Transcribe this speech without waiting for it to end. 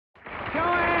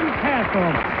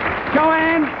wonderful.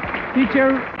 Joanne,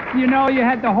 you know you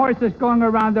had the horses going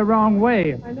around the wrong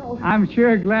way. I know. I'm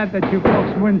sure glad that you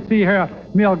folks wouldn't see her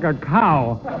milk a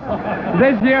cow.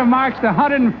 This year marks the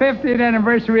 150th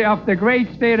anniversary of the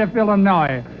great state of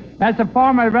Illinois. As a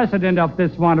former resident of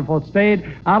this wonderful state,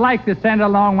 I'd like to send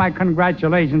along my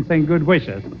congratulations and good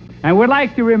wishes. And we'd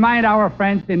like to remind our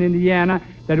friends in Indiana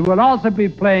that we'll also be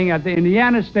playing at the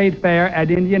Indiana State Fair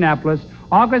at Indianapolis,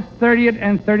 August 30th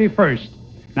and 31st.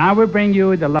 Now we bring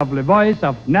you the lovely voice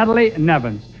of Natalie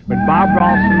Nevins with Bob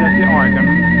Ralston at the organ.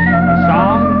 The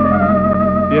song,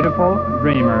 Beautiful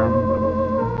Dreamer.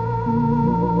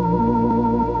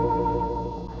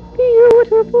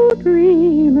 Beautiful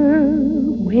dreamer,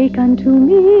 wake unto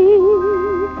me.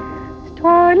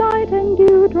 Starlight and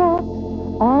dewdrops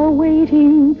are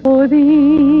waiting for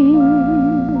thee.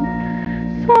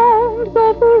 Songs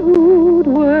of the rude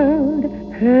world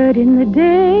heard in the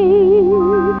day,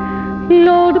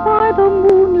 lulled by the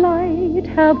moonlight,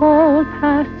 have all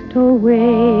passed away.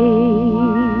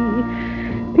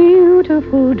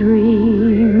 Beautiful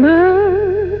dreamer,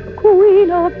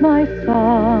 queen of my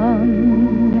song,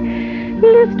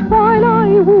 list while I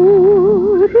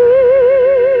woo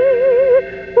thee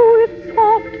with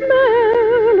soft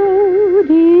melody.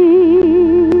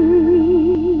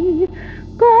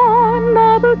 Gone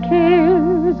are the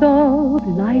cares of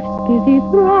life's busy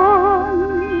throng.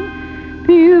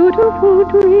 Beautiful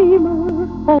dreamer,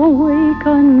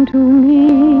 awaken to me.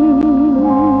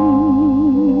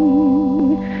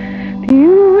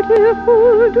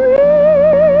 Beautiful dreamer.